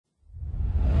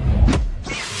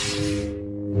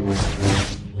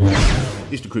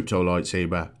It's the Crypto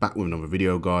Lightsaber back with another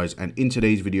video, guys, and in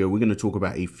today's video we're going to talk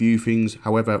about a few things.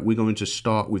 However, we're going to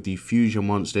start with the Fusion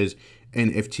Monsters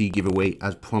NFT giveaway.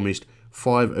 As promised,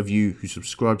 5 of you who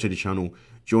subscribed to the channel,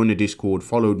 joined the Discord,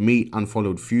 followed me and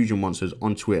followed Fusion Monsters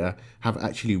on Twitter have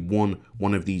actually won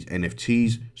one of these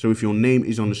NFTs. So if your name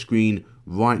is on the screen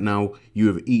right now, you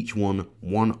have each won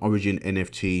one Origin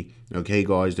NFT. Okay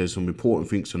guys, there's some important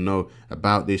things to know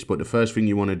about this, but the first thing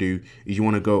you want to do is you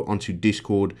want to go onto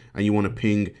Discord and you want to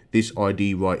ping this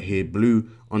ID right here,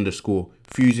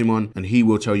 blue_FUSEMON, and he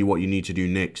will tell you what you need to do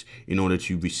next in order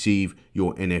to receive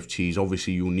your NFTs.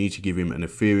 Obviously, you'll need to give him an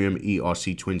Ethereum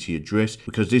ERC20 address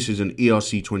because this is an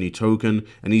ERC20 token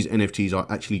and these NFTs are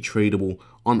actually tradable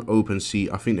on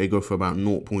OpenSea. I think they go for about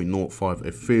 0.05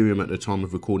 Ethereum at the time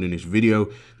of recording this video.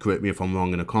 Correct me if I'm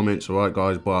wrong in the comments, all right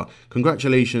guys, but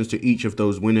congratulations to each of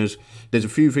those winners. There's a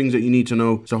few things that you need to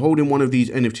know. So holding one of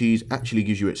these NFTs actually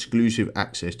gives you exclusive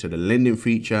access to the lending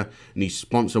feature and the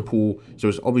sponsor pool. So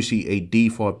it's obviously a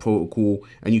DeFi protocol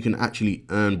and you can actually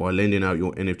earn by lending out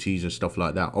your NFTs and stuff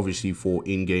like that, obviously for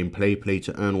in-game play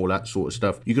to earn all that sort of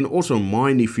stuff. You can also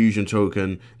mine the Fusion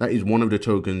token. That is one of the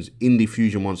tokens in the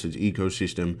Fusion Monsters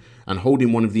ecosystem, and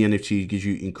holding one of the NFTs gives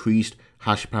you increased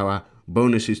hash power,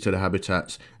 bonuses to the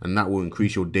habitats, and that will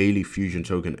increase your daily Fusion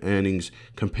token earnings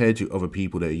compared to other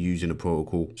people that are using the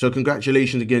protocol. So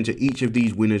congratulations again to each of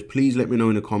these winners. Please let me know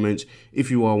in the comments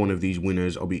if you are one of these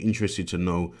winners. I'll be interested to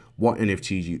know what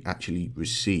NFTs you actually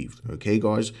received. Okay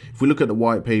guys, if we look at the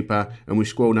white paper and we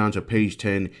scroll down to page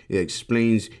 10, it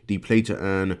explains the play to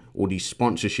earn or the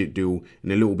sponsorship deal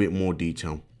in a little bit more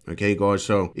detail. Okay guys,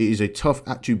 so it is a tough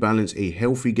act to balance a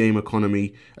healthy game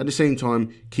economy, at the same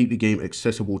time keep the game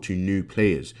accessible to new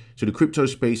players. So the crypto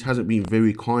space hasn't been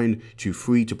very kind to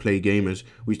free to play gamers,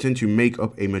 which tend to make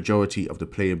up a majority of the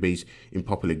player base in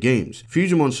popular games.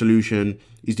 FUSEMON's solution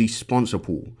is the sponsor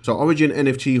pool. So Origin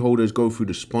NFT holders go through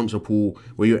the sponsor pool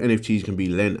where your NFTs can be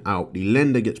lent out. The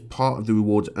lender gets part of the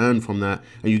rewards earned from that,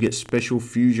 and you get special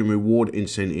Fusion reward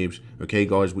incentives, okay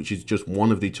guys, which is just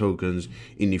one of the tokens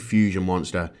in the Fusion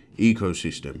Monster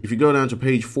ecosystem. If you go down to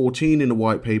page 14 in the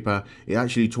white paper, it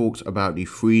actually talks about the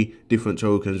 3 different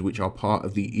tokens which are part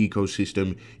of the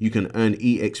ecosystem. You can earn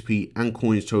EXP and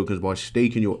coins tokens by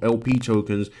staking your LP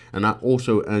tokens, and that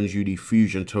also earns you the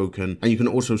Fusion token, and you can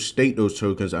also stake those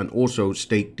tokens and also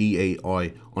stake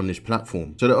DAI on this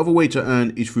platform. So the other way to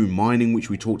earn is through mining, which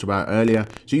we talked about earlier.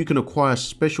 So you can acquire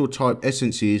special type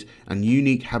essences and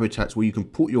unique habitats where you can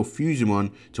put your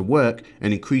FUSEMON to work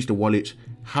and increase the wallet's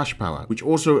hash power, which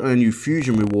also earn you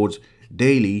Fusion rewards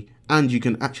daily, and you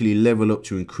can actually level up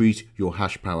to increase your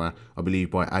hash power, I believe,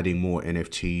 by adding more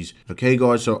NFTs. Okay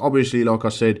guys, so obviously, like I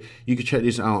said, you can check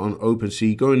this out on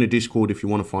OpenSea. Go in the Discord if you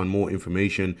want to find more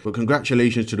information, but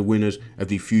congratulations to the winners of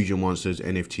the Fusion Monsters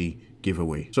NFT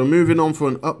giveaway. So moving on for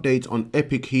an update on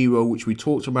Epic Hero, which we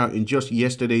talked about in just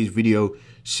yesterday's video.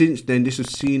 Since then, this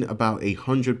has seen about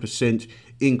 100%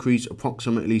 increase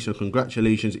approximately, so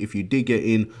congratulations if you did get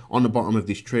in on the bottom of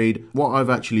this trade. What I've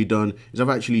actually done is I've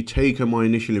actually taken my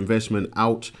initial investment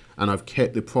out and I've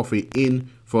kept the profit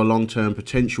in for a long-term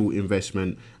potential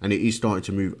investment, and it is starting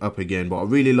to move up again. But I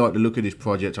really like the look of this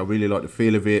project. I really like the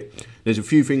feel of it. There's a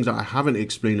few things that I haven't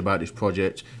explained about this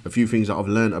project, a few things that I've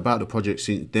learned about the project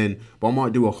since then, but I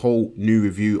might do a whole new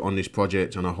review on this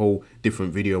project and a whole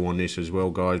different video on this as well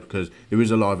guys, because there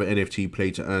is a lot of NFT play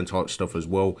to earn type stuff as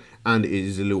well, and it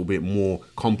is a little bit more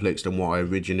complex than what I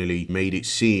originally made it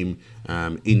seem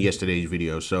in yesterday's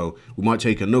video. So we might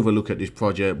take another look at this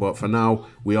project, but for now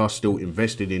we are still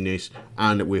invested in this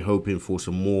and we're hoping for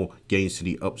some more gains to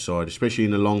the upside, especially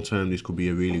in the long term. This could be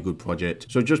a really good project.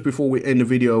 So just before we end the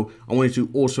video, I wanted to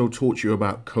also talk to you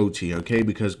about Coti, okay,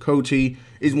 because Coti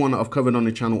is one that I've covered on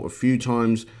the channel a few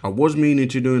times. I was meaning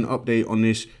to do an update on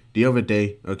this the other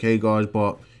day, okay guys,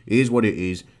 but it is what it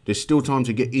is. There's still time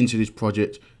to get into this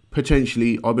project.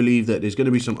 Potentially, I believe that there's going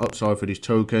to be some upside for this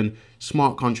token.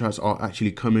 Smart contracts are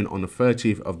actually coming on the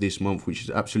 30th of this month, which is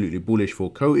absolutely bullish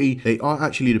for Coti. They are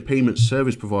actually the payment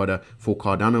service provider for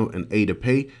Cardano and Ada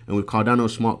Pay, and with Cardano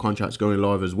smart contracts going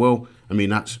live as well, I mean,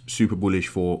 that's super bullish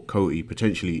for Coti,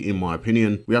 potentially, in my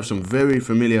opinion. We have some very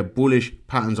familiar bullish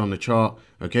patterns on the chart.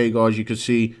 Okay, guys, you can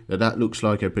see that that looks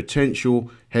like a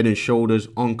potential head and shoulders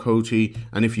on Coti.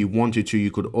 And if you wanted to, you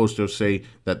could also say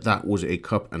that that was a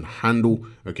cup and handle.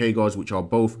 Okay, guys, which are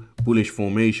both bullish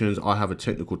formations. I have a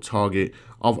technical target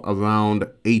of around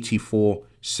 84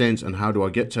 cents. And how do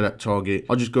I get to that target?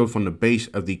 I'll just go from the base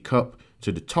of the cup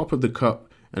to the top of the cup,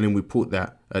 and then we put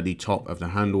that at the top of the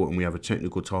handle, and we have a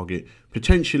technical target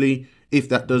potentially if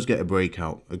that does get a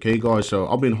breakout. Okay guys, so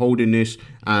I've been holding this,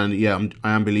 and yeah,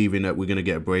 I am believing that we're going to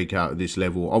get a breakout at this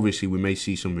level. Obviously we may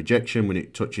see some rejection when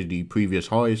it touches the previous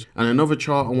highs. And another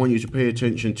chart I want you to pay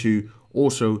attention to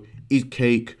also is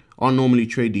Cake. I normally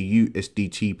trade the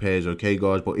USDT pairs, okay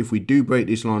guys, but if we do break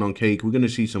this line on Cake, we're going to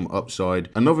see some upside.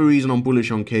 Another reason I'm bullish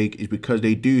on Cake is because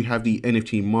they do have the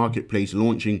NFT marketplace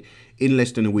launching in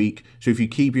less than a week. So if you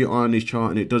keep your eye on this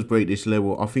chart and it does break this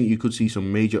level, I think you could see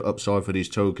some major upside for this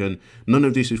token. None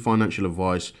of this is financial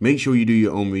advice. Make sure you do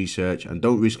your own research and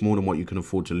don't risk more than what you can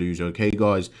afford to lose, okay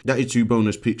guys? That is 2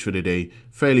 bonus picks for the day.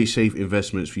 Fairly safe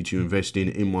investments for you to invest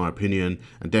in my opinion,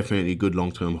 and definitely good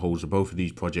long-term holds of both of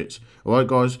these projects. Alright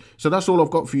guys, so that's all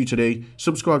I've got for you today.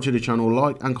 Subscribe to the channel,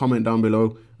 like and comment down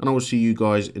below, and I will see you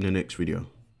guys in the next video.